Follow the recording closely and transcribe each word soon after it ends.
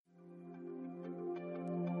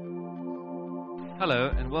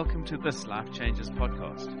Hello and welcome to this Life Changes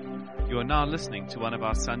podcast. You are now listening to one of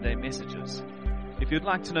our Sunday messages. If you'd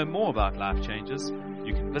like to know more about Life Changes,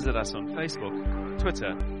 you can visit us on Facebook,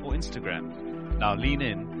 Twitter, or Instagram. Now lean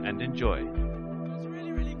in and enjoy. It's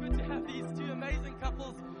really, really good to have these two amazing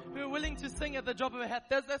couples who are willing to sing at the drop of a hat.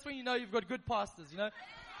 That's when you know you've got good pastors, you know.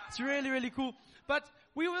 It's really, really cool. But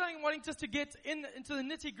we were wanting just to get into the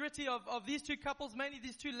nitty-gritty of these two couples, mainly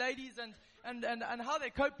these two ladies, and how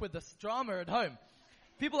they cope with this drama at home.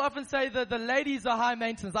 People often say that the ladies are high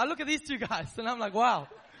maintenance. I look at these two guys and I'm like, wow.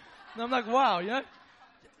 And I'm like, wow, you know.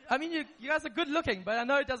 I mean, you guys are good looking, but I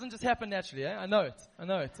know it doesn't just happen naturally, eh? I know it,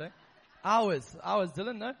 eh? Hours,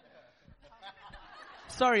 Dylan, no?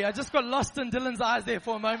 Sorry, I just got lost in Dylan's eyes there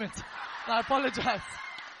for a moment. I apologize.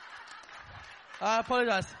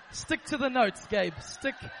 Stick to the notes, Gabe.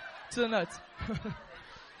 Stick to the notes.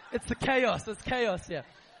 It's chaos here.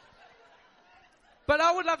 But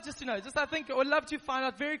I would love just to know, I would love to find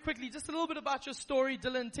out very quickly just a little bit about your story,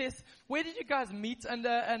 Dylan, Tess. Where did you guys meet? And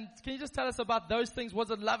can you just tell us about those things? Was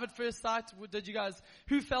it love at first sight?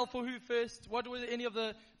 Who fell for who first? What were any of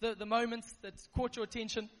the moments that caught your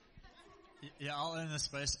attention? Yeah, I'll own this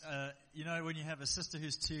space. You know, when you have a sister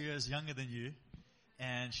who's 2 years younger than you,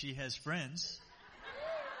 and she has friends,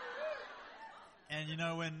 and you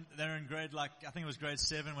know, when they're in grade, I think it was grade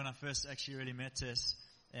 7 when I first actually really met Tess,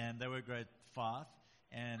 and they were grade 5,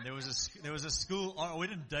 and there was a school. Oh, we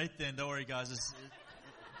didn't date then. Don't worry, guys. It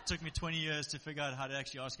took me 20 years to figure out how to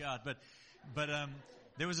actually ask her out. But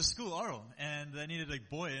there was a school oral, and they needed a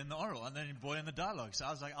boy in the oral, and then a boy in the dialogue. So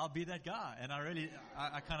I was like, I'll be that guy, and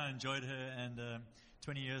I kind of enjoyed her. And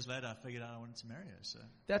 20 years later, I figured out I wanted to marry her. So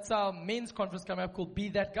that's our men's conference coming up called Be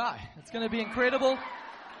That Guy. It's going to be incredible.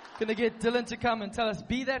 Going to get Dylan to come and tell us,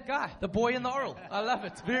 be that guy, the boy in the oral. I love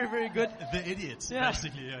it. Very, very good. The idiots,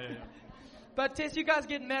 basically. Yeah. But Tess, you guys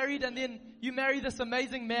get married, and then you marry this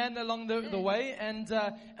amazing man along the way, and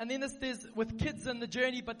then there's with kids in the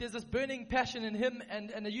journey, but there's this burning passion in him,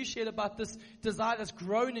 and you shared about this desire that's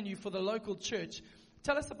grown in you for the local church.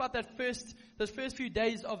 Tell us about those first few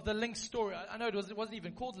days of the Link story. I know it wasn't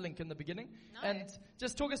even called Link in the beginning, no. And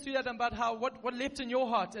just talk us through that about what leapt in your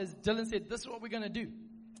heart as Dylan said, this is what we're going to do.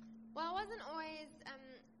 Well, I wasn't always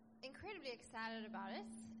incredibly excited about it,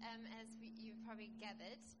 as you've probably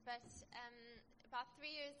gathered. But about 3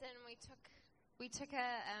 years in, we took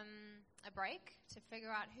a break to figure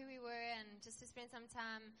out who we were and just to spend some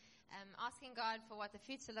time asking God for what the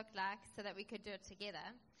future looked like so that we could do it together.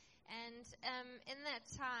 And in that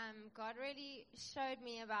time, God really showed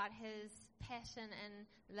me about His passion and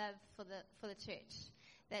love for the church,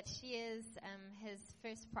 that she is His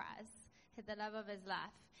first prize, the love of His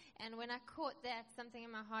life. And when I caught that, something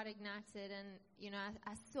in my heart ignited, and, you know,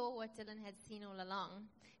 I saw what Dylan had seen all along.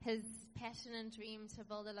 His passion and dream to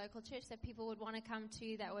build a local church that people would want to come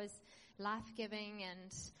to, that was life-giving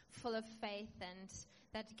and full of faith, and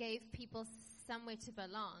that gave people somewhere to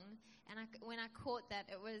belong. And when I caught that,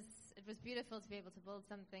 it was beautiful to be able to build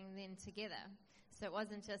something then together. So it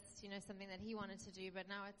wasn't just, you know, something that he wanted to do, but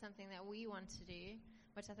now it's something that we want to do,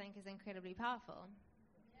 which I think is incredibly powerful.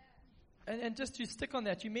 And just to stick on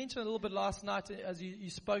that, you mentioned a little bit last night as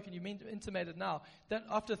you spoke, and you intimated now, that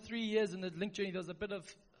after 3 years in the Link journey, there was a bit of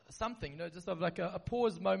something, you know, just of like a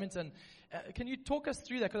pause moment. And can you talk us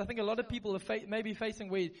through that? Because I think a lot of people are maybe facing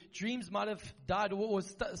where dreams might have died or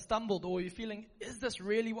stumbled, or you're feeling, is this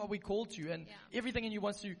really what we called to? And everything in you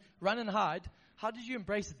wants to run and hide. How did you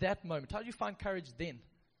embrace that moment? How did you find courage then?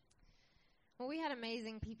 Well, we had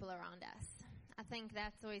amazing people around us. I think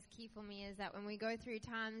that's always key for me, is that when we go through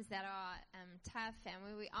times that are tough and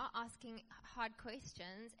when we are asking hard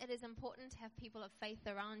questions, it is important to have people of faith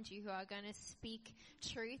around you who are going to speak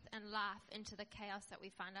truth and life into the chaos that we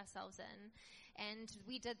find ourselves in. And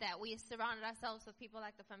we did that. We surrounded ourselves with people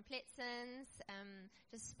like the Van Pletsens,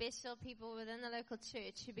 just special people within the local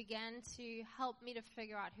church who began to help me to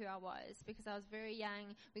figure out who I was, because I was very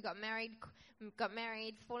young. We got married,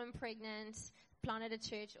 fallen pregnant, planted a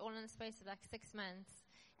church all in the space of like 6 months.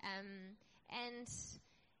 And,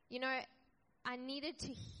 you know, I needed to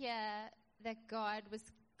hear that God was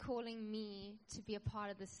calling me to be a part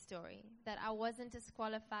of this story, that I wasn't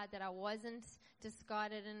disqualified, that I wasn't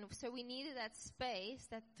discarded. And so we needed that space,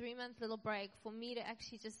 that 3-month little break, for me to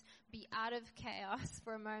actually just be out of chaos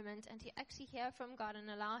for a moment and to actually hear from God and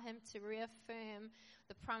allow Him to reaffirm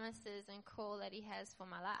the promises and call that He has for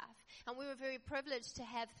my life. And we were very privileged to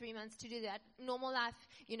have 3 months to do that. Normal life,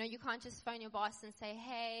 you know, you can't just phone your boss and say,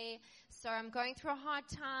 hey, so I'm going through a hard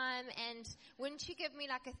time, and wouldn't you give me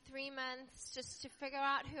like a 3 months just to figure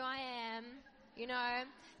out who I am? You know,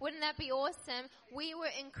 wouldn't that be awesome? We were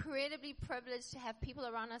incredibly privileged to have people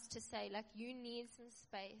around us to say, like, you need some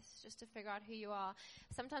space just to figure out who you are.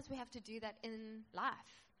 Sometimes we have to do that in life.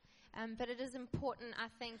 But it is important, I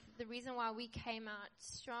think, the reason why we came out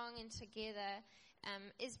strong and together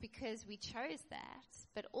is because we chose that,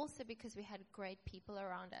 but also because we had great people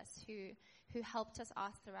around us who helped us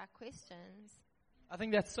ask the right questions. I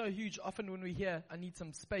think that's so huge. Often when we hear, I need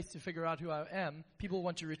some space to figure out who I am, people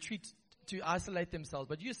want to retreat, to isolate themselves.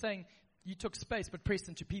 But you're saying you took space but pressed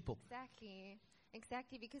into people.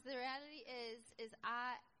 Exactly. Because the reality is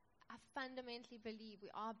I fundamentally believe we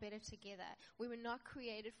are better together. We were not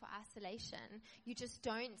created for isolation. You just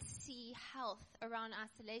don't see health around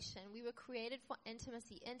isolation. We were created for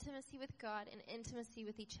intimacy with God and intimacy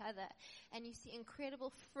with each other. And you see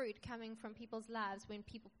incredible fruit coming from people's lives when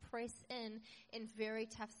people press in very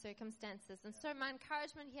tough circumstances. And so my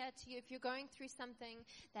encouragement here to you, if you're going through something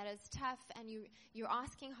that is tough and you're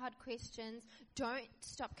asking hard questions, don't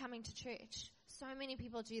stop coming to church. So many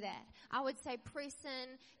people do that. I would say press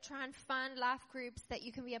in, try and find life groups that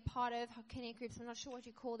you can be a part of, connect groups, I'm not sure what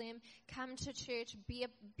you call them. Come to church, be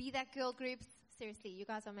that girl groups. Seriously, you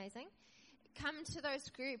guys are amazing. Come to those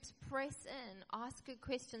groups, press in, ask good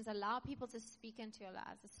questions, allow people to speak into your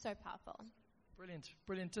lives. It's so powerful.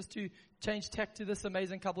 Brilliant. Just to change tack to this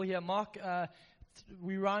amazing couple here, Mark,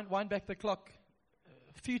 we wind back the clock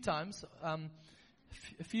a few times,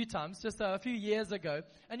 just a few years ago,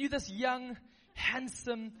 and you're this young,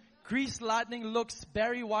 handsome, Grease Lightning looks,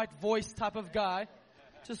 Barry White voice type of guy,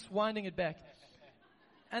 just winding it back.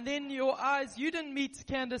 And then your eyes, you didn't meet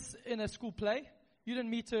Candace in a school play. You didn't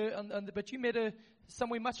meet her, but you met her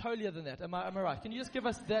somewhere much holier than that. Am I right? Can you just give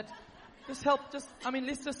us that? Let's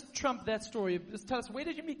just trump that story. Just tell us, where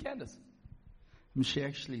did you meet Candace? She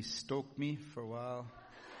actually stalked me for a while.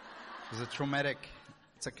 It was a traumatic.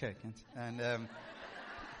 It's okay, Candace. And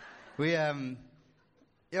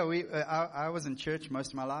I was in church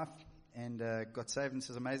most of my life and got saved in this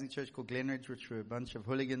amazing church called Glenridge, which were a bunch of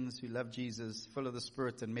hooligans who loved Jesus, full of the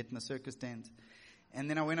Spirit, and met in a circus tent. And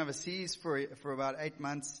then I went overseas for about 8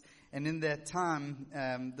 months. And in that time,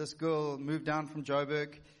 this girl moved down from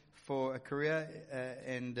Joburg for a career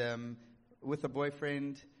and with a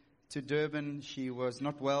boyfriend to Durban. She was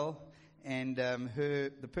not well. And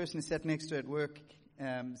the person who sat next to her at work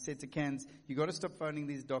said to Cans, you got to stop phoning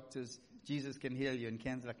these doctors. Jesus can heal you. And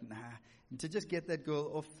Cans like, nah. And to just get that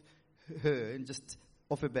girl off her and just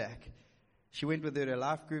off her back, she went with her to a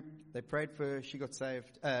life group. They prayed for her. She got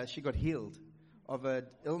saved. She got healed of an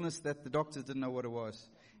illness that the doctors didn't know what it was.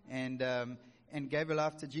 And gave her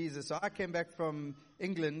life to Jesus. So I came back from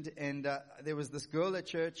England, and there was this girl at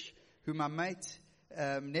church who my mate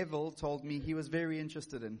Neville told me he was very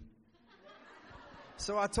interested in.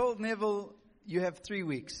 So I told Neville, you have 3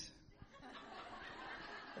 weeks.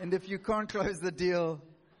 And if you can't close the deal,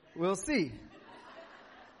 we'll see.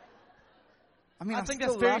 I think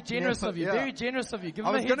that's very generous of you. Yeah. Very generous of you. Give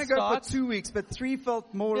I was going to go for 2 weeks, but 3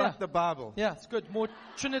 felt more like the Bible. Yeah, it's good. More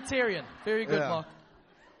Trinitarian. Very good, Mark.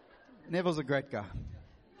 Neville's a great guy.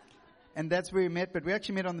 And that's where we met. But we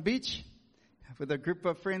actually met on the beach with a group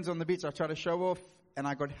of friends on the beach. I tried to show off, and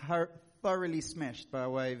I got thoroughly smashed by a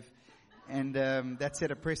wave. And that set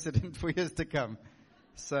a precedent for years to come.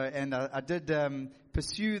 So, and I did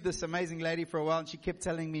pursue this amazing lady for a while, and she kept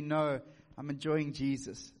telling me, no, I'm enjoying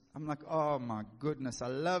Jesus. I'm like, oh my goodness, I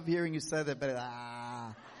love hearing you say that, but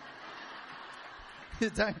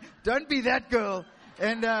don't be that girl.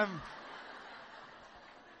 And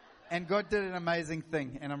God did an amazing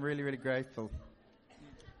thing, and I'm really, really grateful.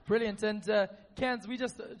 Brilliant. And Cans, we're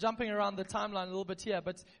just jumping around the timeline a little bit here,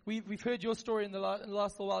 but we've heard your story in the last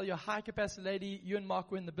little while. You're a high-capacity lady. You and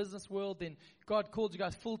Mark were in the business world. Then God called you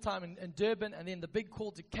guys full-time in Durban, and then the big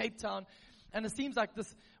call to Cape Town. And it seems like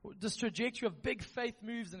this trajectory of big faith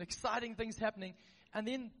moves and exciting things happening. And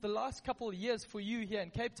then the last couple of years for you here in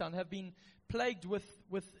Cape Town have been plagued with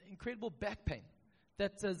incredible back pain.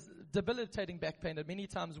 That is debilitating back pain at many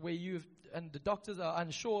times where and the doctors are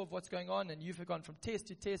unsure of what's going on, and you've gone from test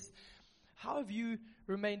to test. How have you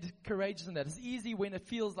remained courageous in that? It's easy when it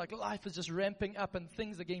feels like life is just ramping up and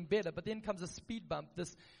things are getting better, but then comes a speed bump.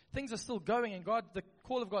 Things are still going, and the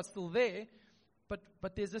call of God's still there,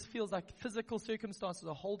 but there just feels like physical circumstances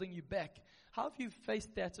are holding you back. How have you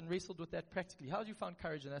faced that and wrestled with that practically? How have you found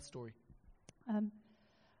courage in that story?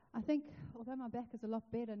 I think, although my back is a lot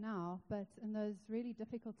better now, but in those really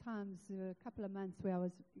difficult times, there were a couple of months where I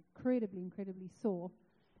was incredibly sore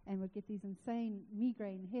and would get these insane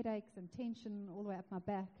migraine headaches and tension all the way up my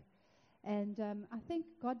back. And I think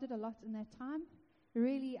God did a lot in that time.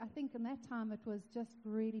 Really, I think in that time it was just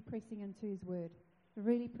really pressing into His Word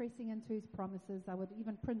really pressing into His promises. I would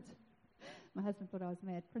even print, my husband thought I was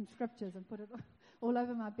mad, print scriptures and put it all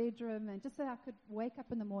over my bedroom, and just so I could wake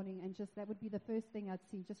up in the morning and just, that would be the first thing I'd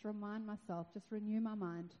see, just remind myself, just renew my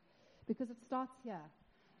mind, because it starts here.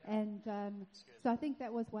 And so I think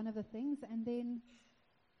that was one of the things. And then,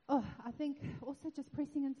 I think also just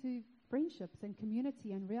pressing into friendships and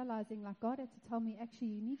community and realizing, like, God had to tell me, actually,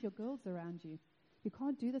 you need your girls around you. You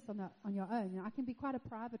can't do this on your own. You know, I can be quite a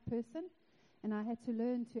private person, and I had to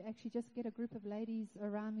learn to actually just get a group of ladies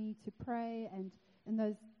around me to pray. And in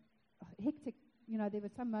those hectic, you know, there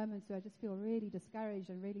were some moments where I just feel really discouraged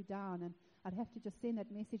and really down, and I'd have to just send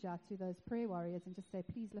that message out to those prayer warriors and just say,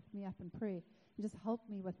 please lift me up in prayer and just help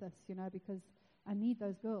me with this, you know, because I need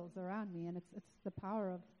those girls around me. And it's the power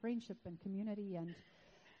of friendship and community. And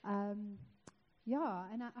and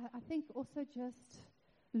I think also just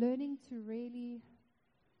learning to really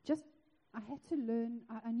just, I had to learn,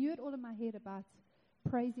 I knew it all in my head about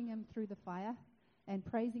praising Him through the fire and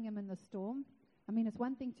praising Him in the storm. I mean, it's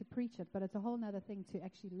one thing to preach it, but it's a whole other thing to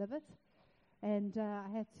actually live it. And I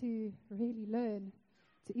had to really learn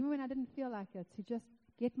to, even when I didn't feel like it, to just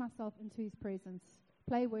get myself into His presence,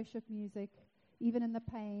 play worship music, even in the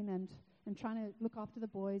pain and trying to look after the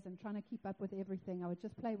boys and trying to keep up with everything. I would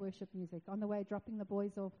just play worship music. On the way, dropping the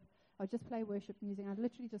boys off, I would just play worship music. I'd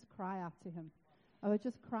literally just cry out to Him. I would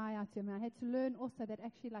just cry out to Him. And I had to learn also that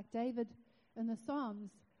actually, like David in the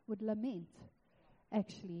Psalms would lament,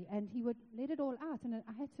 actually, and he would let it all out. And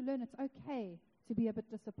I had to learn it's okay to be a bit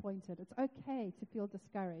disappointed. It's okay to feel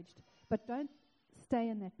discouraged, but don't stay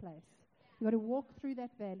in that place. You've got to walk through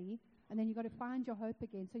that valley, and then you've got to find your hope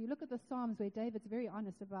again. So you look at the Psalms where David's very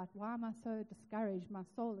honest about, why am I so discouraged? My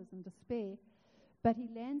soul is in despair. But he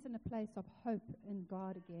lands in a place of hope in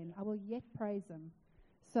God again. I will yet praise Him.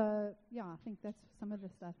 So, yeah, I think that's some of the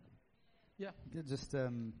stuff. Yeah. Just,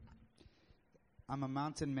 I'm a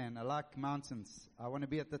mountain man. I like mountains. I want to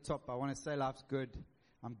be at the top. I want to say life's good.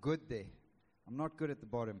 I'm good there. I'm not good at the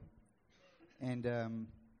bottom. And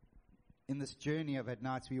in this journey I've had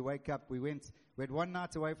nights, we wake up, we had one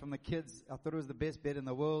night away from the kids. I thought it was the best bed in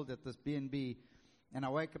the world at this B&B. And I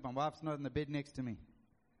wake up, my wife's not in the bed next to me.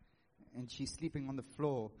 And she's sleeping on the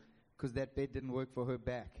floor because that bed didn't work for her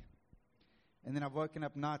back. And then I've woken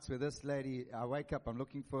up nights where this lady, I wake up, I'm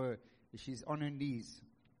looking for her. She's on her knees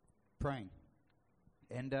praying.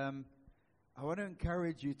 And I want to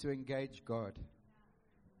encourage you to engage God.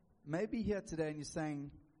 Maybe here today and you're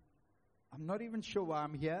saying, I'm not even sure why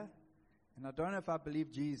I'm here, and I don't know if I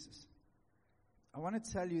believe Jesus. I want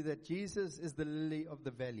to tell you that Jesus is the lily of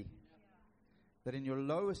the valley. That in your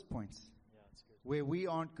lowest points, where we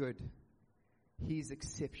aren't good, He's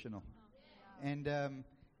exceptional. And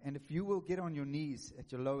if you will get on your knees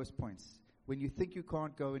at your lowest points, when you think you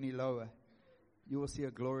can't go any lower, you will see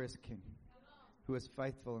a glorious King who is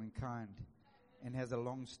faithful and kind and has a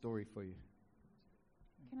long story for you.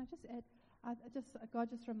 Can I just add, God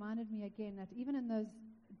just reminded me again that even in those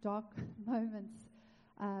dark moments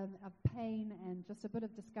of pain and just a bit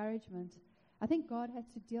of discouragement, I think God had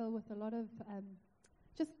to deal with a lot of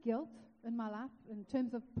just guilt in my life in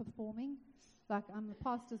terms of performing. Like, I'm the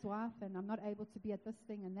pastor's wife and I'm not able to be at this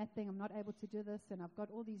thing and that thing. I'm not able to do this, and I've got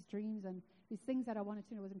all these dreams and these things that I wanted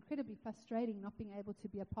to do. It was incredibly frustrating not being able to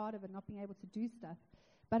be a part of it, not being able to do stuff.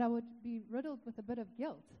 But I would be riddled with a bit of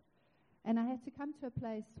guilt. And I had to come to a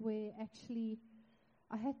place where actually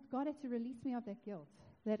God had to release me of that guilt.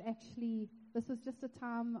 That actually this was just a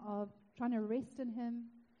time of trying to rest in Him,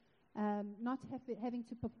 not having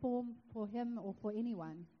to perform for Him or for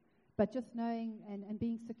anyone, but just knowing and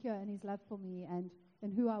being secure in His love for me and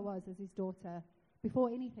in who I was as His daughter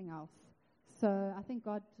before anything else. So I think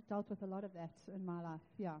God dealt with a lot of that in my life.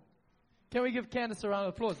 Yeah. Can we give Candace a round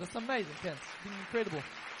of applause? That's amazing, Candace. It's been incredible.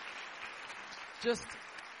 Just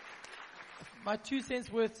my 2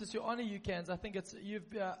 cents worth is to honor you, Candace. I think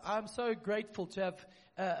I'm so grateful to have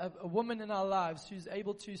a woman in our lives who's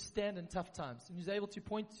able to stand in tough times and who's able to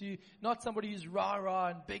point to not somebody who's rah-rah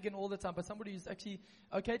and big and all the time, but somebody who's actually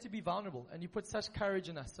okay to be vulnerable. And you put such courage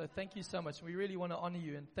in us. So thank you so much. We really want to honor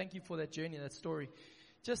you, and thank you for that journey, that story.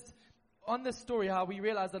 Just on this story, how we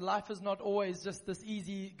realize that life is not always just this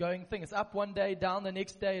easy going thing. It's up one day, down the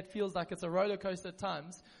next day. It feels like it's a roller coaster at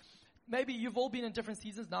times. Maybe you've all been in different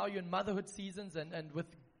seasons. Now you're in motherhood seasons and with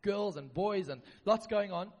girls and boys and lots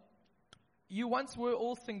going on. You once were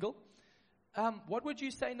all single. What would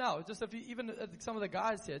you say now? Just if you, even some of the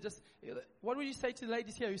guys here, just what would you say to the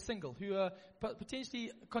ladies here who's single, who are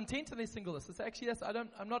potentially content in their singleness? It's actually,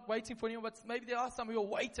 I'm not waiting for anyone, but maybe there are some who are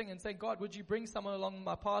waiting and saying, God, would you bring someone along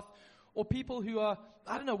my path? or people who are,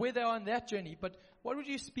 I don't know where they are in that journey, but what would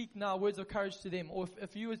you speak now, words of courage to them? Or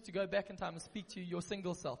if you were to go back in time and speak to your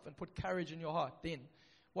single self and put courage in your heart, then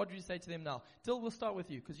what would you say to them now? Dill, we'll start with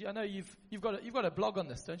you, because I know you've got a blog on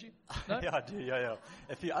this, don't you? No? Yeah, I do. Yeah.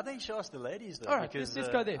 I think show us the ladies though. All right, because, let's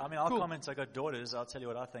go there. I mean, I'll Cool. comment. I got daughters. I'll tell you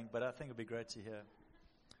what I think, but I think it'd be great to hear.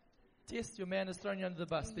 Tess, your man has thrown you under the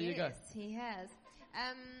bus. There you go. Yes, he has.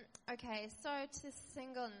 Okay, so to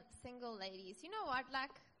single ladies, you know what?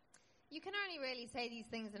 Like, you can only really say these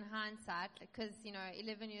things in hindsight, because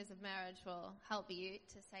 11 years of marriage will help you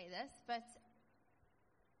to say this. But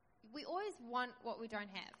we always want what we don't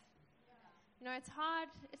have. It's hard.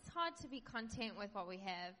 It's hard to be content with what we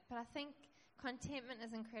have, but I think contentment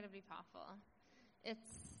is incredibly powerful.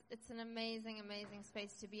 It's an amazing, amazing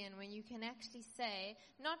space to be in when you can actually say,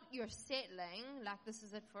 not you're settling, like this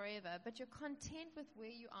is it forever, but you're content with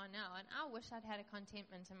where you are now. And I wish I'd had a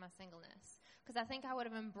contentment in my singleness, because I think I would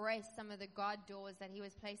have embraced some of the God doors that he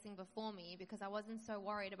was placing before me, because I wasn't so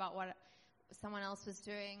worried about what someone else was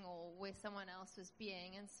doing or where someone else was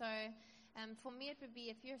being. And so for me it would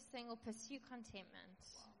be, if you're single, pursue contentment.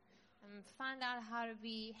 Find out how to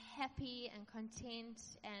be happy and content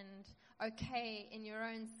and okay in your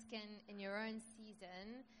own skin, in your own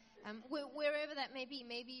season, wherever that may be.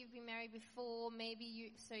 Maybe you've been married before. Maybe you're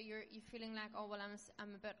feeling like, oh well, I'm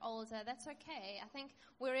a bit older. That's okay. I think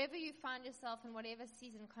wherever you find yourself in whatever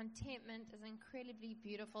season, contentment is an incredibly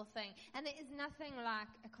beautiful thing. And there is nothing like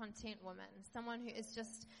a content woman, someone who is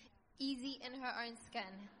just easy in her own skin.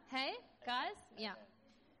 Hey, guys? Yeah.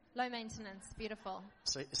 Low maintenance, beautiful.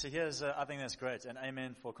 So here's, I think that's great, and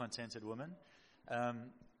amen for contented women.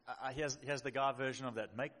 Here's the guy version of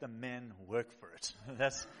that. Make the men work for it.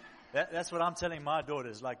 That's what I'm telling my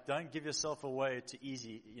daughters. Like, don't give yourself away to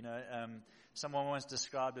easy. Someone once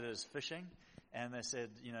described it as fishing, and they said,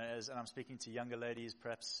 and I'm speaking to younger ladies,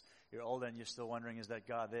 perhaps you're older and you're still wondering, is that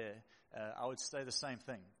guy there? I would say the same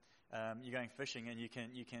thing. You're going fishing and you can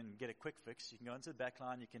get a quick fix. You can go into the back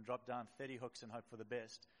line, you can drop down 30 hooks and hope for the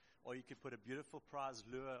best. Or you could put a beautiful prize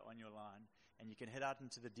lure on your line and you can head out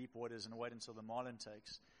into the deep waters and wait until the marlin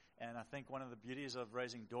takes. And I think one of the beauties of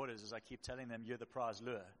raising daughters is I keep telling them, you're the prize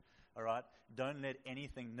lure. All right? Don't let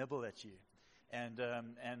anything nibble at you.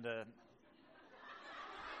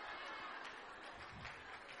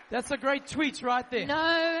 That's a great tweet right there.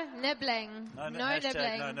 No nibbling. No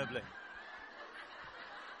nibbling. No nibbling.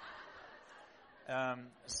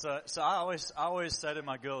 So I always say to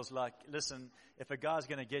my girls, like, listen, if a guy's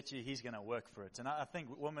going to get you, he's going to work for it. And I think,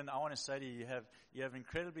 women, I want to say to you, you have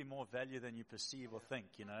incredibly more value than you perceive or think.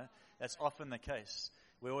 That's often the case.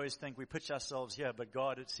 We always think we pitch ourselves here, but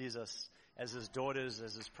God sees us as his daughters,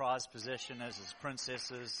 as his prized possession, as his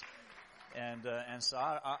princesses. And so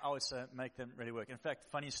I would say make them really work. In fact,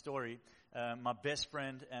 funny story, my best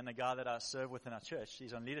friend and the guy that I serve with in our church,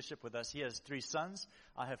 he's on leadership with us. He has 3 sons.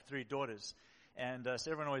 I have 3 daughters. And so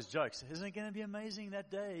everyone always jokes, isn't it going to be amazing that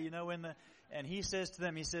day? And he says to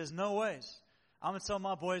them, no ways. I'm going to tell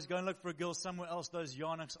my boys, go and look for a girl somewhere else. Those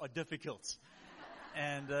Yannicks are difficult.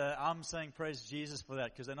 And I'm saying praise Jesus for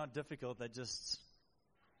that, because they're not difficult. They're just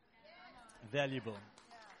valuable.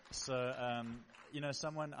 So,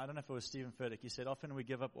 someone, I don't know if it was Stephen Furtick, he said, often we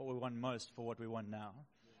give up what we want most for what we want now.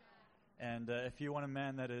 And if you want a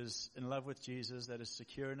man that is in love with Jesus, that is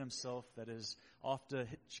secure in himself, that is after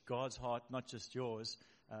God's heart, not just yours,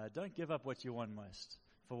 don't give up what you want most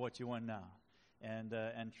for what you want now. And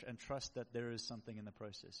trust that there is something in the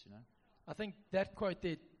process, I think that quote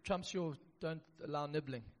there trumps your don't allow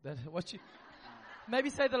nibbling. Maybe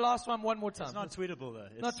say the last one more time. It's not tweetable, though.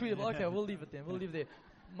 Not tweetable. Okay, we'll leave it then. We'll leave it there.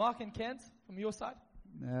 Mark and Kent, from your side?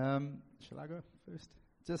 Shall I go first?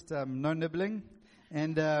 Just no nibbling.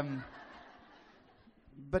 And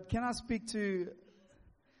but can I speak to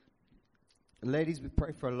ladies? We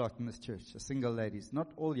pray for a lot in this church, single ladies.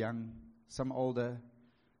 Not all young, some older,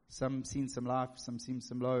 some seen some life, some seen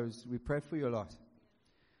some lows. We pray for you a lot.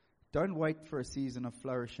 Don't wait for a season of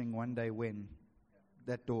flourishing one day when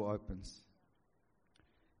that door opens.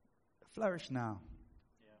 Flourish now.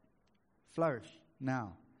 Yeah. Flourish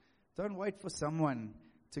now. Don't wait for someone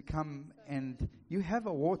to come and you have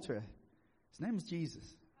a waterer. His name is Jesus.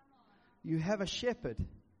 You have a shepherd.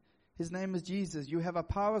 His name is Jesus. You have a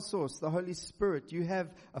power source, the Holy Spirit. You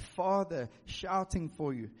have a Father shouting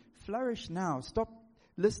for you. Flourish now. Stop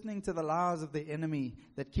listening to the lies of the enemy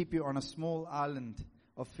that keep you on a small island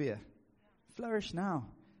of fear. Flourish now.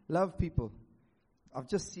 Love people. I've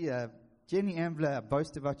just seen Jenny Ambler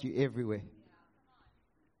boast about you everywhere.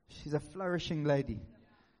 She's a flourishing lady.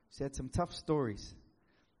 She had some tough stories.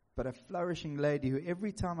 But a flourishing lady who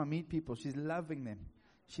every time I meet people, she's loving them.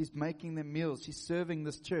 She's making them meals. She's serving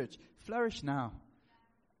this church. Flourish now.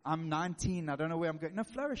 I'm 19. I don't know where I'm going. No,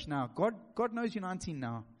 flourish now. God knows you're 19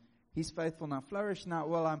 now. He's faithful now. Flourish now.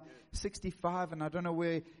 Well, I'm 65 and I don't know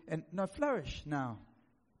where. And no, flourish now.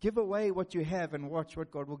 Give away what you have and watch what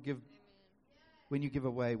God will give when you give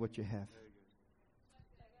away what you have.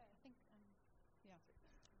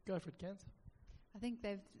 Go for it, Kent. I think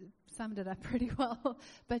they've summed it up pretty well.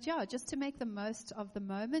 But yeah, just to make the most of the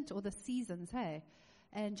moment or the seasons, hey?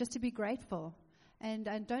 And just to be grateful. And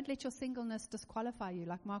don't let your singleness disqualify you,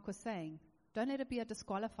 like Mark was saying. Don't let it be a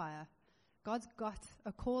disqualifier. God's got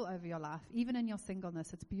a call over your life, even in your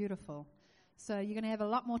singleness. It's beautiful. So you're going to have a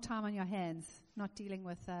lot more time on your hands, not dealing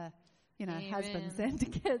with, husbands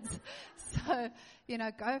and kids. So,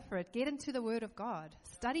 go for it. Get into the Word of God.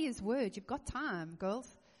 Study His Word. You've got time, girls.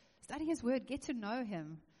 Study His Word. Get to know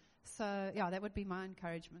Him. So, yeah, that would be my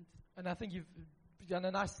encouragement. And I think you've done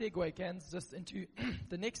a nice segue, Kens, just into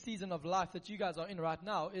the next season of life that you guys are in right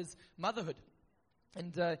now is motherhood.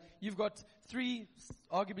 And you've got 3,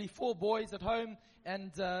 arguably 4 boys at home,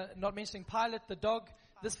 and not mentioning Pilot, the dog.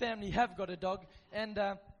 This family have got a dog. And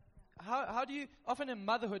how do you, often in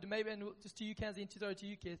motherhood, maybe, and just to you, Kenzie, and to throw it to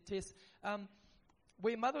you, Tess,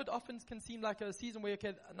 where motherhood often can seem like a season where,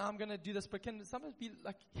 okay, now I'm going to do this, but can sometimes be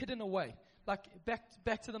like hidden away, like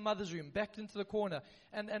back to the mother's room, back into the corner.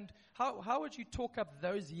 And how would you talk up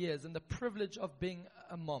those years and the privilege of being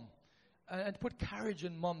a mom? And put courage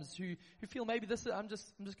in moms who feel maybe this is, I'm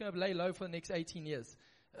just going to lay low for the next 18 years.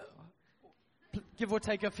 Give or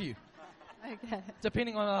take a few. Okay.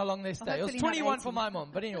 Depending on how long they stay. It was 21 for my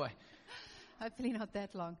mom, but anyway. Hopefully not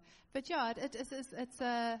that long. But yeah, it's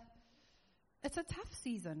a tough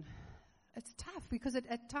season. It's tough because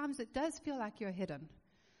at times it does feel like you're hidden,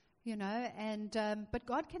 and but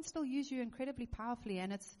God can still use you incredibly powerfully,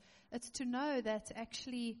 and it's to know that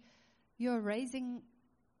actually you're raising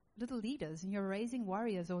little leaders and you're raising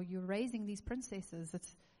warriors or you're raising these princesses.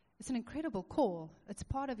 It's an incredible call. It's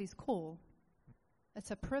part of His call.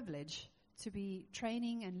 It's a privilege to be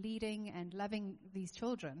training and leading and loving these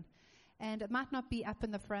children. And it might not be up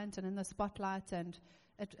in the front and in the spotlight, and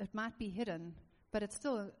it might be hidden, but it's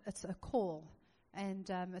a call, and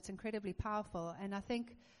it's incredibly powerful. And I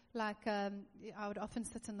think, I would often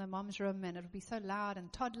sit in the mom's room, and it would be so loud,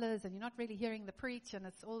 and toddlers, and you're not really hearing the preach, and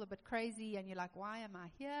it's all a bit crazy, and you're like, why am I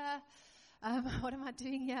here? What am I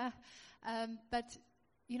doing here? But,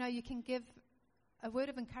 you can give a word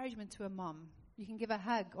of encouragement to a mom. You can give a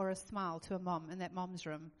hug or a smile to a mom in that mom's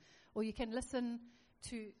room. Or you can listen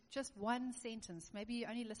to just one sentence. Maybe you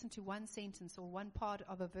only listen to one sentence or one part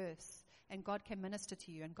of a verse, and God can minister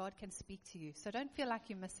to you and God can speak to you. So don't feel like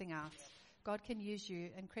you're missing out. God can use you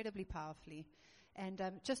incredibly powerfully. And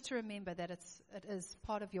just to remember that it is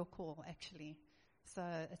part of your call, actually. So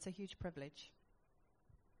it's a huge privilege.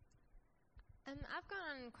 I've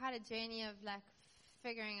gone on quite a journey of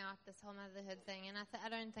figuring out this whole motherhood thing, and I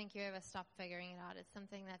don't think you ever stop figuring it out. It's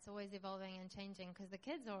something that's always evolving and changing, because the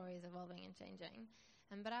kids are always evolving and changing.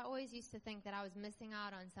 But I always used to think that I was missing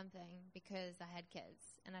out on something because I had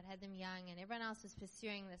kids and I'd had them young, and everyone else was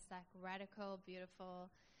pursuing this radical, beautiful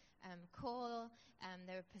call.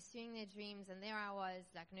 They were pursuing their dreams, and there I was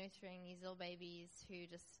nurturing these little babies who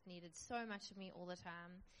just needed so much of me all the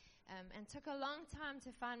time, and took a long time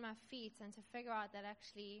to find my feet and to figure out that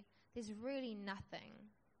actually there's really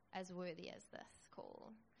nothing as worthy as this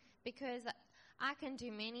call, because I can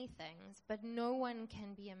do many things, but no one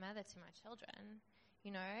can be a mother to my children.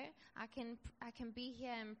 I can be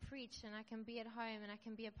here and preach, and I can be at home, and I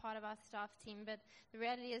can be a part of our staff team, but the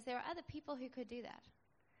reality is there are other people who could do that.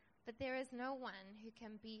 But there is no one who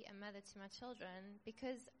can be a mother to my children,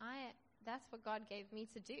 because that's what God gave me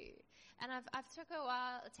to do. And I've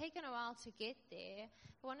taken a while to get there.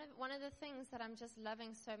 One of the things that I'm just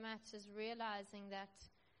loving so much is realizing that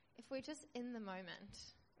if we're just in the moment,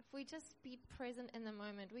 if we just be present in the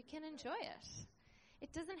moment, we can enjoy it.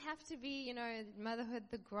 It doesn't have to be, motherhood,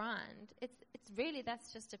 the grind. It's really,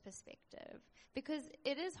 that's just a perspective, because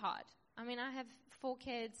it is hard. I mean, I have 4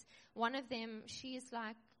 kids. One of them, she's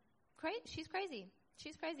she's crazy.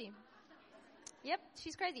 She's crazy. Yep,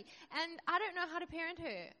 she's crazy. And I don't know how to parent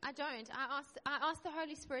her. I don't. I ask the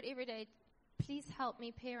Holy Spirit every day, please help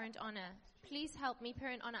me parent Anna. Please help me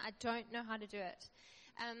parent Anna. I don't know how to do it.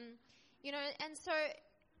 And so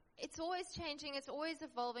it's always changing. It's always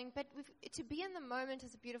evolving. But to be in the moment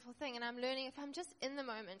is a beautiful thing. And I'm learning, if I'm just in the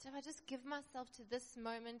moment, if I just give myself to this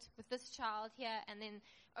moment with this child here and then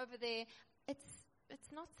over there,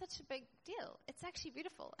 it's not such a big deal. It's actually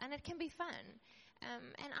beautiful, and it can be fun.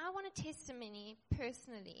 And I want a testimony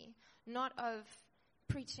personally, not of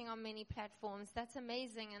preaching on many platforms. That's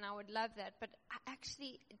amazing, and I would love that. But I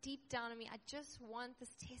actually, deep down in me, I just want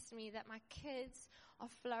this testimony that my kids are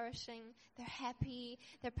flourishing, they're happy,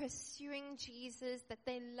 they're pursuing Jesus, that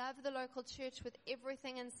they love the local church with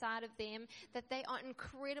everything inside of them, that they are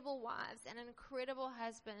incredible wives and an incredible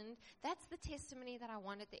husband. That's the testimony that I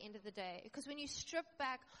want at the end of the day. Because when you strip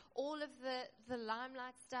back all of the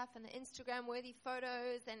limelight stuff and the Instagram-worthy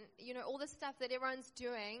photos and, you know, all the stuff that everyone's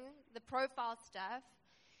doing, the profile stuff,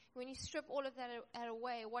 when you strip all of that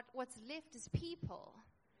away, what's left is people.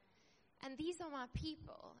 And these are my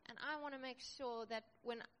people, and I want to make sure that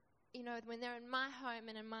when they're in my home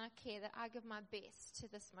and in my care, that I give my best to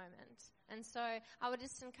this moment. And so I would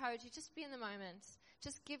just encourage you, just be in the moment.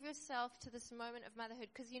 Just give yourself to this moment of motherhood,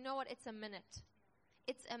 because you know what? It's a minute.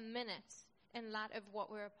 It's a minute in light of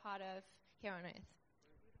what we're a part of here on earth.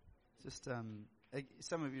 Just,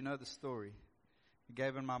 some of you know the story.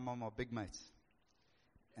 Gabe and my mom are big mates.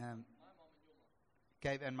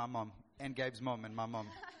 Gabe and my mom, and Gabe's mom and my mom.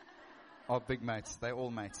 Oh, big mates. They're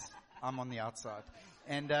all mates. I'm on the outside.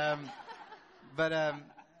 And,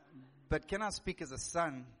 but can I speak as a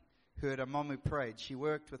son who had a mom who prayed? She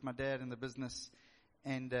worked with my dad in the business,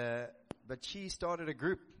 and, but she started a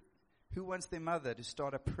group. Who wants their mother to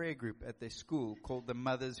start a prayer group at their school called the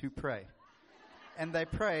Mothers Who Pray? And they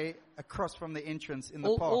pray across from the entrance in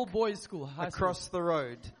the park. All boys school, high across the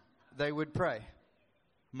road, they would pray.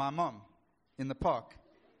 My mom in the park.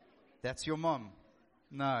 That's your mom.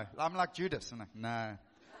 No, I'm like Judas. I'm like, no,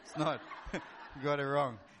 it's not. You got it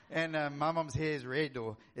wrong. And my mom's hair is red,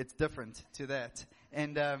 or it's different to that.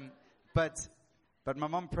 And but my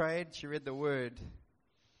mom prayed. She read the word,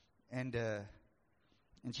 and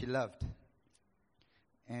she loved.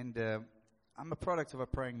 And I'm a product of a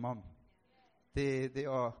praying mom. There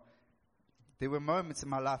were moments in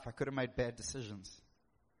my life I could have made bad decisions.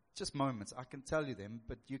 Just moments. I can tell you them,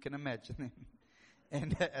 but you can imagine them.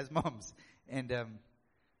 And as moms, and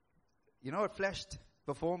you know what flashed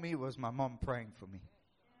before me was my mom praying for me.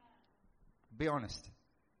 Be honest.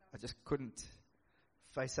 I just couldn't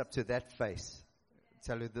face up to that face.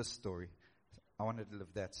 Tell you this story. I wanted to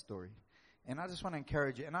live that story. And I just want to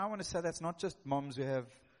encourage you. And I want to say that's not just moms who have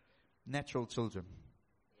natural children.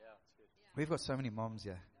 Yeah, it's good. We've got so many moms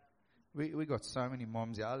here. We got so many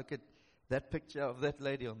moms here. I look at that picture of that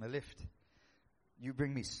lady on the left. You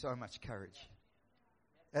bring me so much courage.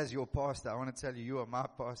 As your pastor, I want to tell you, you are my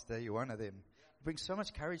pastor. You're one of them. You bring so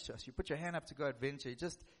much courage to us. You put your hand up to go adventure.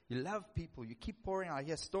 You love people. You keep pouring out. I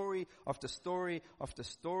hear story after story after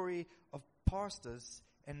story of pastors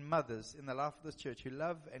and mothers in the life of this church who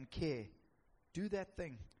love and care. Do that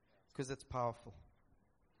thing, because it's powerful.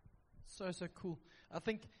 So cool. I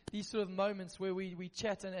think these sort of moments where we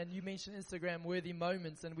chat, and you mentioned Instagram-worthy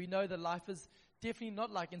moments, and we know that life is definitely not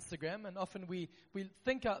like Instagram, and often we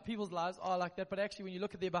think people's lives are like that, but actually when you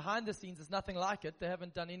look at their behind the scenes, it's nothing like it. They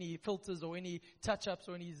haven't done any filters or any touch-ups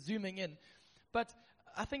or any zooming in. But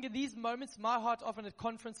I think in these moments, my heart often at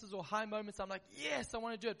conferences or high moments, I'm like, yes, I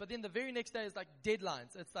want to do it. But then the very next day is like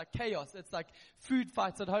deadlines. It's like chaos. It's like food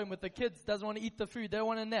fights at home with the kids. Doesn't want to eat the food. They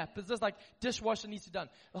want a nap. It's just like dishwasher needs to be done.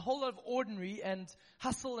 A whole lot of ordinary and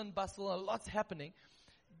hustle and bustle, and lots happening.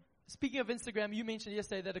 Speaking of Instagram, you mentioned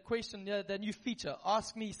yesterday that a question, the new feature,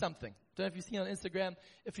 ask me something. Don't know if you've seen on Instagram.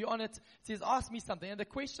 If you're on it, it says ask me something. And the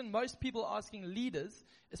question most people are asking leaders,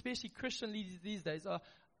 especially Christian leaders these days, are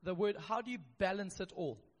the word, how do you balance it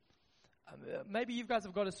all? Maybe you guys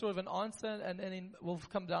have got a sort of an answer, and then we'll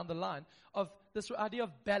come down the line of this idea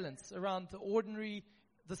of balance around the ordinary,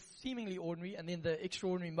 the seemingly ordinary, and then the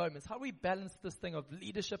extraordinary moments. How do we balance this thing of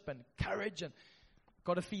leadership and courage and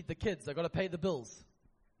got to feed the kids, I've got to pay the bills?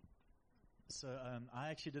 So I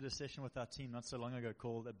actually did a session with our team not so long ago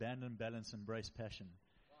called Abandon Balance, Embrace Passion.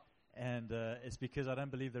 And it's because I don't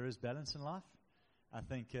believe there is balance in life. I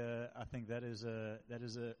think it's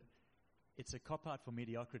a cop-out for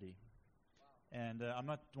mediocrity. And I'm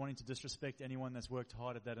not wanting to disrespect anyone that's worked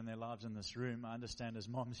hard at that in their lives in this room. I understand as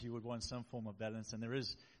moms you would want some form of balance, and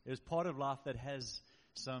there's part of life that has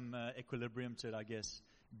some equilibrium to it, I guess.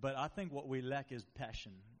 But I think what we lack is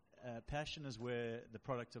passion. Passion is where the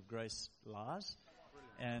product of grace lies.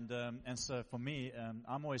 And so for me,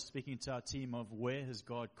 I'm always speaking to our team of where has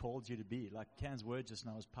God called you to be. Like Can's word just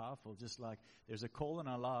now is powerful. Just like there's a call in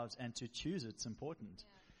our lives, and to choose it's important.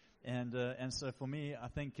 Yeah. And so for me, I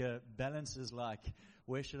think balance is like,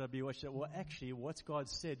 where should I be? Well, actually, what's God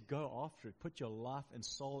said, go after it. Put your life and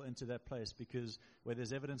soul into that place, because where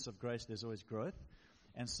there's evidence of grace, there's always growth.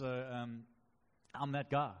 And so I'm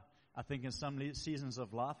that guy. I think in some seasons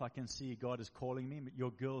of life, I can see God is calling me. But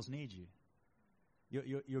your girls need you.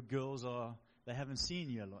 Your girls they haven't seen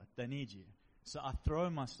you a lot. They need you. So I throw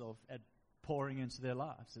myself at pouring into their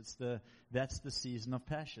lives. That's the season of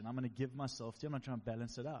passion. I'm going to give myself to. I'm not trying to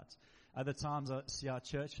balance it out. Other times I see our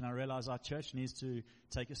church and I realize our church needs to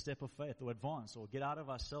take a step of faith or advance or get out of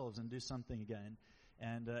ourselves and do something again.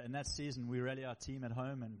 And in that season, we rally our team at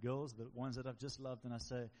home and girls, the ones that I've just loved, and I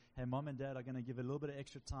say, hey, Mom and Dad are going to give a little bit of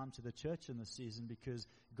extra time to the church in this season because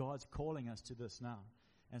God's calling us to this now.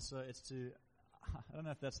 And so it's to, I don't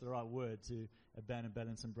know if that's the right word, to abandon,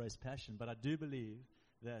 balance, embrace passion, but I do believe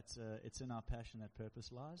that it's in our passion that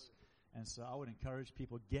purpose lies. And so I would encourage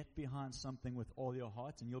people, get behind something with all your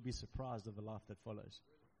heart, and you'll be surprised of the life that follows.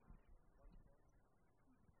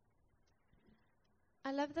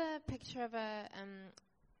 I love the picture of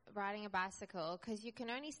riding a bicycle, because you can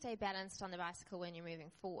only stay balanced on the bicycle when you're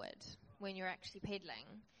moving forward, when you're actually pedaling.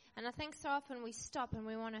 And I think so often we stop and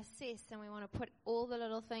we want to assess and we want to put all the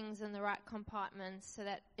little things in the right compartments so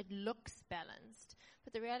that it looks balanced.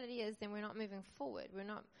 But the reality is then we're not moving forward. We're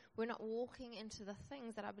not walking into the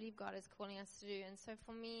things that I believe God is calling us to do. And so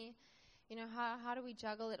for me, how do we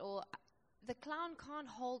juggle it all? The clown can't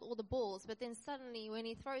hold all the balls, but then suddenly when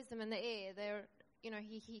he throws them in the air,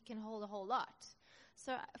 he can hold a whole lot.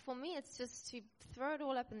 So for me, it's just to throw it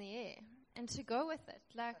all up in the air and to go with it.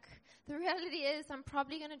 Like, the reality is I'm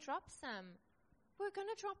probably going to drop some. We're going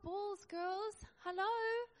to drop balls, girls. Hello?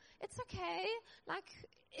 It's okay. Like,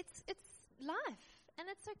 it's life, and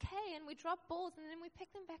it's okay. And we drop balls, and then we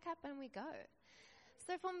pick them back up, and we go.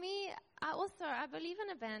 So for me, I believe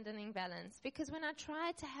in abandoning balance, because when I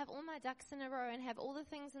tried to have all my ducks in a row and have all the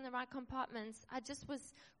things in the right compartments, I just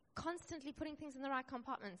was constantly putting things in the right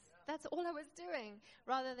compartments. That's all I was doing,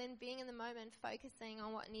 rather than being in the moment, focusing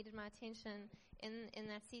on what needed my attention in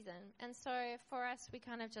that season. And so for us, we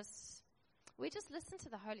just listen to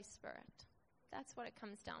the Holy Spirit. That's what it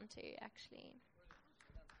comes down to, actually.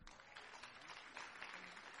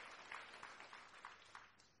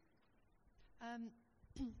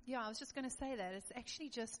 I was just going to say that. It's actually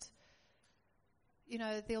just,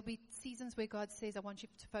 there'll be seasons where God says, I want you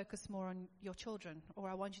to focus more on your children, or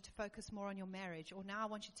I want you to focus more on your marriage, or now I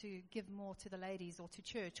want you to give more to the ladies or to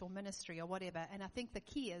church or ministry or whatever. And I think the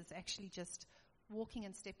key is actually just walking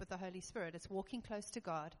in step with the Holy Spirit. It's walking close to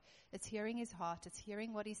God. It's hearing his heart. It's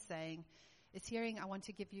hearing what he's saying. It's hearing, I want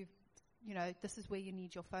to give you, this is where you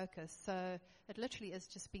need your focus. So it literally is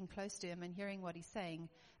just being close to him and hearing what he's saying.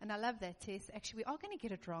 And I love that, Tess. Actually, we are going to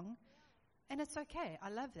get it wrong. And it's okay. I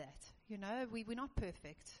love that. We're not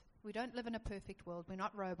perfect. We don't live in a perfect world. We're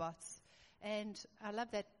not robots. And I love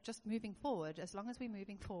that, just moving forward. As long as we're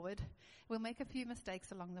moving forward, we'll make a few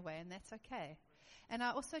mistakes along the way, and that's okay. And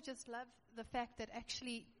I also just love the fact that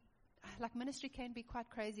actually, like, ministry can be quite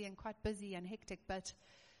crazy and quite busy and hectic, but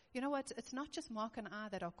you know what? It's not just Mark and I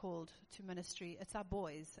that are called to ministry. It's our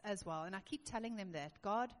boys as well. And I keep telling them that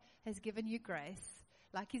God has given you grace.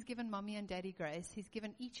 Like he's given mommy and daddy grace, he's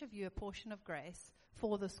given each of you a portion of grace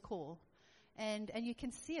for this call. And you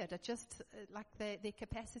can see it. It just, like their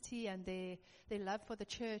capacity and their love for the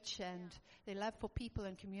church and their love for people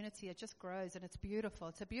and community, it just grows, and it's beautiful.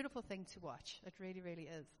 It's a beautiful thing to watch. It really, really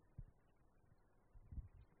is.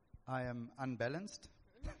 I am unbalanced.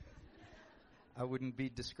 I wouldn't be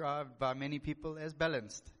described by many people as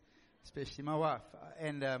balanced, especially my wife.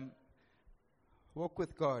 And walk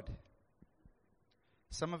with God.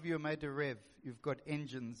 Some of you are made to rev. You've got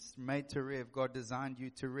engines made to rev. God designed you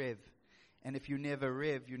to rev. And if you never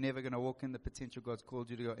rev, you're never going to walk in the potential God's called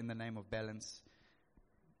you to go in the name of balance.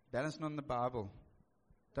 Balance not in the Bible.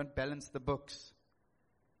 Don't balance the books.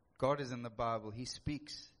 God is in the Bible. He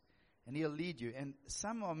speaks. And he'll lead you. And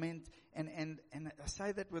some are meant, and I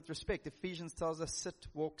say that with respect. Ephesians tells us sit,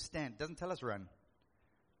 walk, stand. It doesn't tell us run.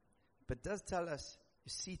 But it does tell us you're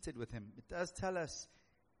seated with him. It does tell us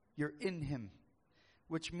you're in him.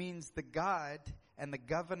 Which means the guide and the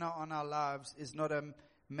governor on our lives is not a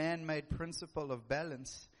man-made principle of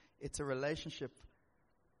balance. It's a relationship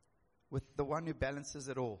with the one who balances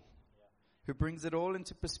it all. Who brings it all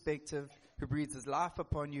into perspective. Who breathes his life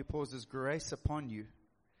upon you, pours his grace upon you.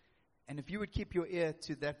 And if you would keep your ear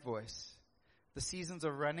to that voice, the seasons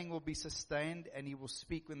of running will be sustained, and he will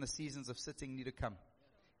speak when the seasons of sitting need to come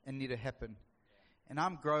and need to happen. And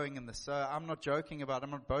I'm growing in this, so I'm not joking about,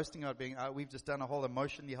 I'm not boasting about being, we've just done a whole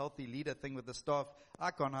emotionally healthy leader thing with the staff.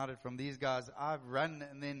 I can't hide it from these guys. I've run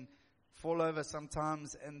and then fall over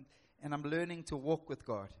sometimes, and I'm learning to walk with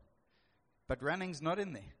God. But running's not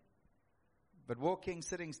in there. But walking,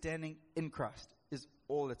 sitting, standing in Christ is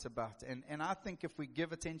all it's about. And I think if we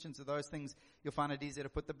give attention to those things, you'll find it easier to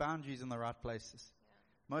put the boundaries in the right places.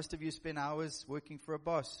 Yeah. Most of you spend hours working for a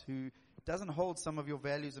boss who doesn't hold some of your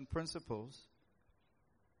values and principles.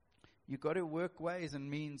 You've got to work ways and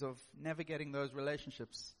means of navigating those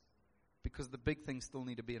relationships, because the big things still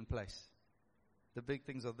need to be in place. The big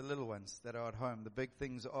things are the little ones that are at home. The big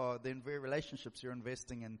things are the very relationships you're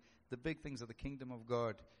investing in. The big things are the kingdom of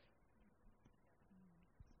God.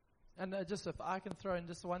 And just if I can throw in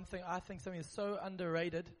just one thing, I think something is so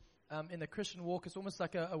underrated in the Christian walk. It's almost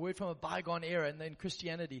like a word from a bygone era in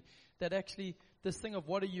Christianity, that actually this thing of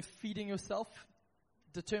what are you feeding yourself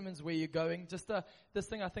determines where you're going. Just this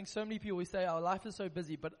thing, I think so many people, we say our life is so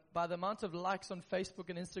busy, but by the amount of likes on Facebook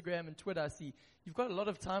and Instagram and Twitter I see, you've got a lot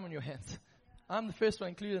of time on your hands. I'm the first one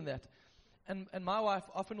included in that. And my wife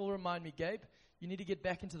often will remind me, Gabe, you need to get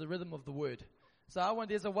back into the rhythm of the word. So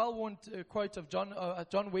there's a well-worn quote of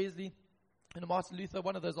John Wesley and Martin Luther,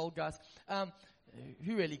 one of those old guys.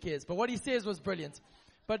 Who really cares? But what he says was brilliant.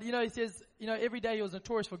 But, he says, every day he was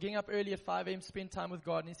notorious for getting up early at 5 a.m. to spend time with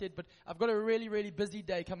God. And he said, but I've got a really, really busy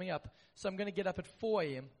day coming up, so I'm going to get up at 4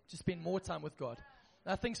 a.m. to spend more time with God.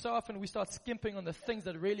 And I think so often we start skimping on the things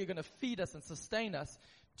that are really going to feed us and sustain us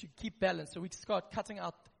to keep balance. So we start cutting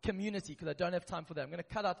out community because I don't have time for that. I'm going to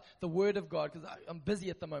cut out the Word of God because I'm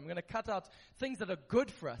busy at the moment. I'm going to cut out things that are good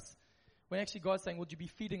for us. When actually God's saying, would you be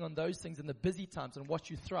feeding on those things in the busy times and watch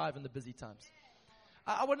you thrive in the busy times?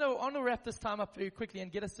 I want to wrap this time up very quickly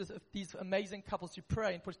and get us to these amazing couples to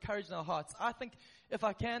pray and put courage in our hearts. I think, if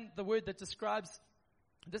I can, the word that describes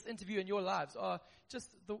this interview in your lives are just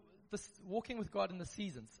this walking with God in the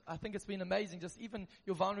seasons. I think it's been amazing, just even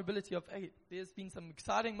your vulnerability of, hey, there's been some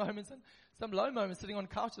exciting moments and some low moments, sitting on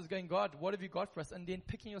couches going, God, what have you got for us? And then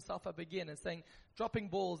picking yourself up again and saying, dropping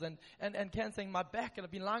balls and Ken saying, my back, and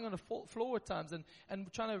I've been lying on the floor at times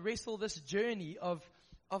and trying to wrestle this journey of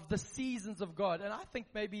the seasons of God. And I think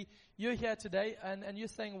maybe you're here today and you're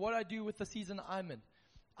saying, what do I do with the season I'm in?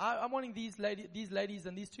 I'm wanting these ladies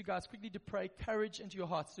and these two guys quickly to pray courage into your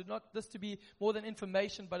hearts. So not this to be more than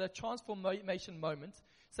information, but a transformation moment.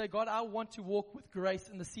 Say, God, I want to walk with grace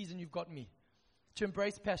in the season you've got me. To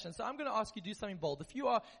embrace passion. So I'm going to ask you to do something bold. If you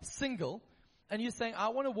are single and you're saying, I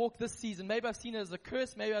want to walk this season, maybe I've seen it as a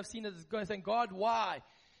curse, maybe I've seen it as going saying, God, why?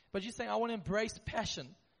 But you're saying, I want to embrace passion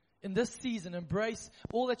in this season, embrace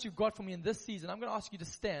all that you've got for me in this season. I'm going to ask you to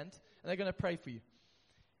stand and they're going to pray for you.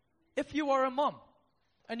 If you are a mom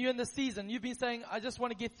and you're in the season, you've been saying, I just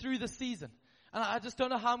want to get through the season. And I just don't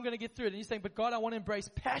know how I'm going to get through it. And you're saying, but God, I want to embrace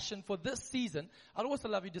passion for this season. I'd also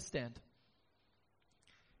love you to stand.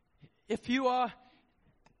 If you are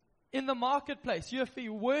in the marketplace,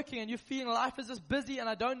 you're working and you're feeling life is just busy and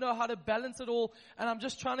I don't know how to balance it all and I'm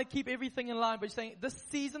just trying to keep everything in line, but you're saying, this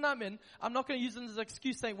season I'm in, I'm not going to use it as an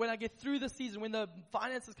excuse saying, when I get through the season, when the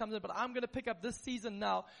finances comes in, but I'm going to pick up this season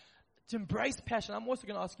now to embrace passion. I'm also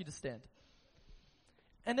going to ask you to stand.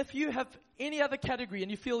 And if you have any other category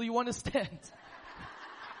and you feel you want to stand,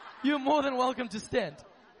 you're more than welcome to stand.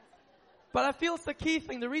 But I feel it's the key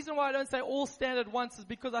thing. The reason why I don't say all stand at once is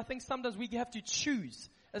because I think sometimes we have to choose.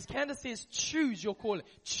 As Candace says, choose your calling.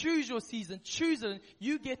 Choose your season. Choose it. And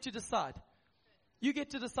you get to decide. You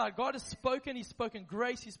get to decide. God has spoken. He's spoken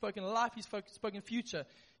grace. He's spoken life. He's spoken future.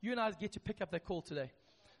 You and I get to pick up that call today.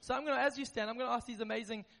 So I'm going to, as you stand, I'm going to ask these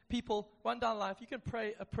amazing people, one down line, if you can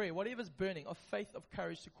pray a prayer, whatever's burning, of faith, of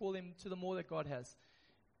courage, to call them to the more that God has.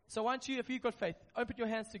 So why don't you, if you've got faith, open your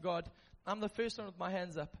hands to God. I'm the first one with my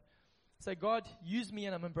hands up. Say, God, use me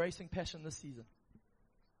and I'm embracing passion this season.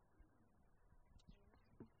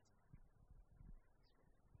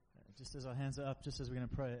 Just as our hands are up, just as we're going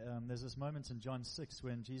to pray, there's this moment in John 6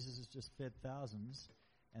 when Jesus has just fed thousands,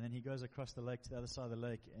 and then he goes across the lake to the other side of the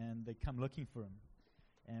lake, and they come looking for him.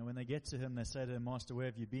 And when they get to him, they say to him, Master, where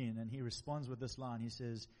have you been? And he responds with this line. He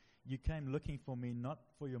says, you came looking for me not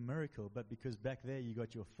for your miracle, but because back there you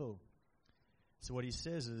got your fill. So what he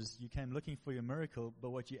says is, you came looking for your miracle, but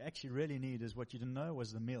what you actually really need is what you didn't know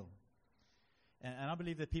was the meal. And I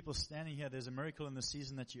believe that people standing here, there's a miracle in the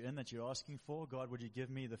season that you're in that you're asking for. God, would you give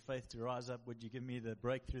me the faith to rise up? Would you give me the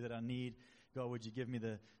breakthrough that I need? God, would you give me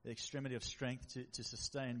the extremity of strength to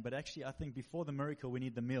sustain? But actually, I think before the miracle, we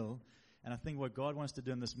need the meal. And I think what God wants to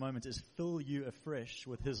do in this moment is fill you afresh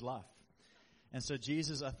with his life. And so,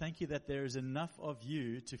 Jesus, I thank you that there is enough of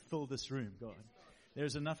you to fill this room, God.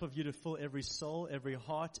 There's enough of you to fill every soul, every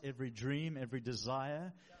heart, every dream, every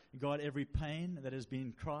desire. God, every pain that has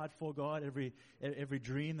been cried for, God, every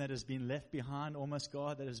dream that has been left behind, almost,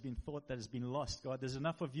 God, that has been thought, that has been lost, God. There's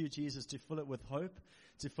enough of you, Jesus, to fill it with hope,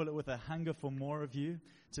 to fill it with a hunger for more of you,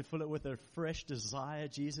 to fill it with a fresh desire,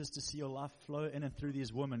 Jesus, to see your life flow in and through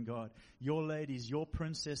these women, God. Your ladies, your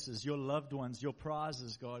princesses, your loved ones, your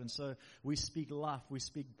prizes, God. And so we speak life, we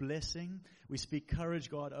speak blessing, we speak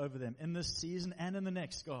courage, God, over them in this season and in the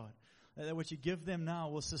next, God. That what you give them now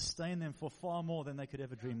will sustain them for far more than they could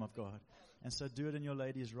ever dream of, God. And so do it in your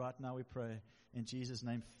ladies right now, we pray. In Jesus'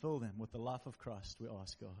 name, fill them with the life of Christ, we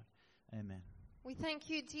ask, God. Amen. We thank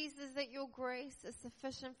you, Jesus, that your grace is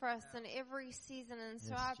sufficient for us in every season. And so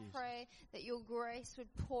Yes, I Jesus. pray that your grace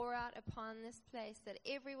would pour out upon this place, that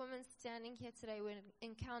every woman standing here today would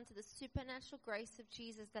encounter the supernatural grace of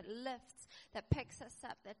Jesus that lifts, that picks us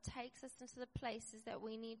up, that takes us into the places that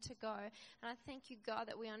we need to go. And I thank you, God,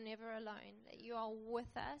 that we are never alone, that you are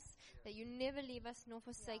with us, that you never leave us nor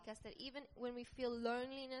forsake us, that even when we feel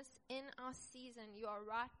loneliness in our season, you are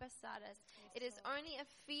right beside us. It is only a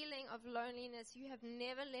feeling of loneliness. You have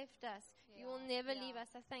never left us. You will never leave us.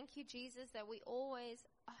 I thank you, Jesus, that we always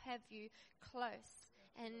have you close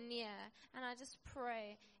and near. And I just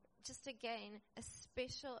pray, just again, a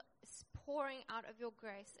special pouring out of your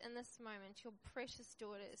grace in this moment, your precious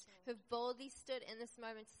daughters who have boldly stood in this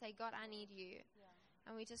moment to say, God, I need you.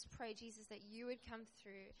 And we just pray, Jesus, that you would come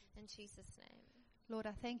through in Jesus' name. Lord,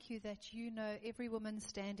 I thank you that you know every woman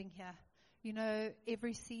standing here. You know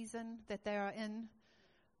every season that they are in,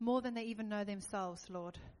 more than they even know themselves,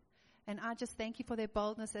 Lord. And I just thank you for their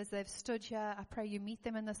boldness as they've stood here. I pray you meet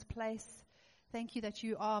them in this place. Thank you that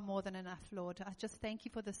you are more than enough, Lord. I just thank you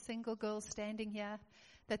for the single girls standing here,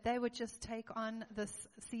 that they would just take on this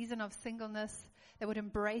season of singleness. They would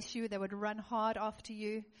embrace you. They would run hard after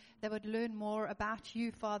you. They would learn more about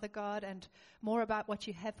you, Father God, and more about what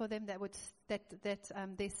you have for them. That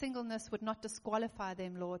their singleness would not disqualify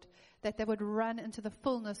them, Lord. That they would run into the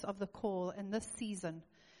fullness of the call in this season.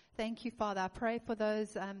 Thank you, Father. I pray for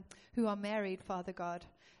those who are married, Father God,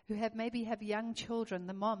 who maybe have young children,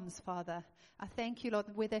 the moms, Father. I thank you, Lord,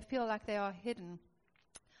 where they feel like they are hidden.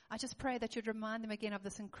 I just pray that you'd remind them again of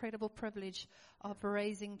this incredible privilege of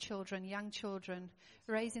raising children, young children,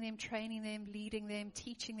 raising them, training them, leading them,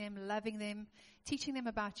 teaching them, loving them, teaching them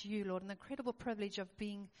about you, Lord, and the incredible privilege of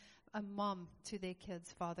being a mom to their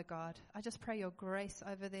kids, Father God. I just pray your grace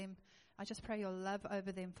over them. I just pray your love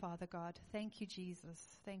over them, Father God. Thank you, Jesus.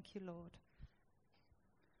 Thank you, Lord.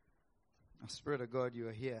 Oh, Spirit of God, you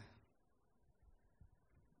are here.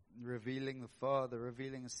 Revealing the Father,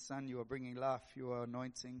 revealing the Son. You are bringing life. You are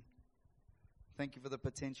anointing. Thank you for the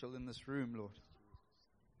potential in this room, Lord.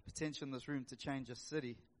 Potential in this room to change a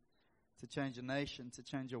city, to change a nation, to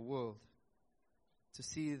change a world. To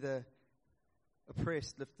see the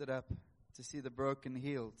oppressed lifted up, to see the broken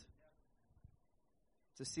healed,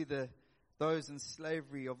 to see those in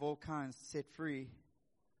slavery of all kinds set free.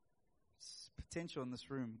 It's potential in this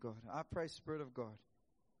room, God. I pray, Spirit of God,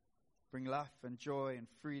 bring life and joy and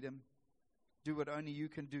freedom. Do what only you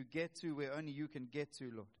can do. Get to where only you can get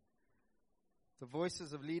to, Lord. The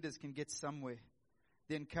voices of leaders can get somewhere.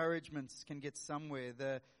 The encouragements can get somewhere.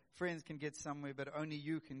 The friends can get somewhere, but only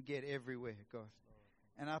you can get everywhere, God.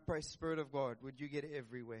 And I pray, Spirit of God, would you get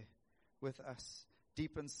everywhere with us,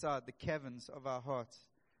 deep inside the caverns of our hearts.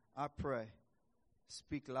 I pray,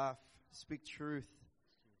 speak life, speak truth.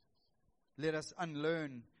 Let us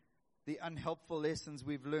unlearn the unhelpful lessons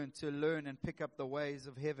we've learned to learn and pick up the ways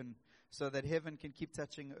of heaven so that heaven can keep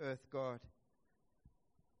touching earth, God.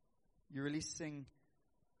 You're releasing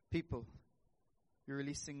people. You're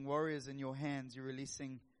releasing warriors in your hands. You're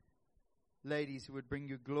releasing ladies who would bring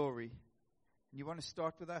you glory. And you want to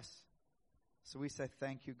start with us. So we say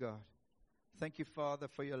thank you, God. Thank you, Father,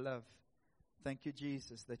 for your love. Thank you,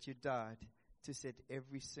 Jesus, that you died to set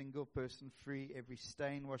every single person free, every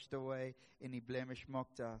stain washed away, any blemish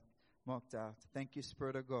marked out. Thank you,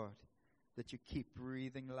 Spirit of God, that you keep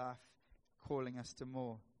breathing life, calling us to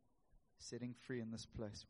more, setting free in this place.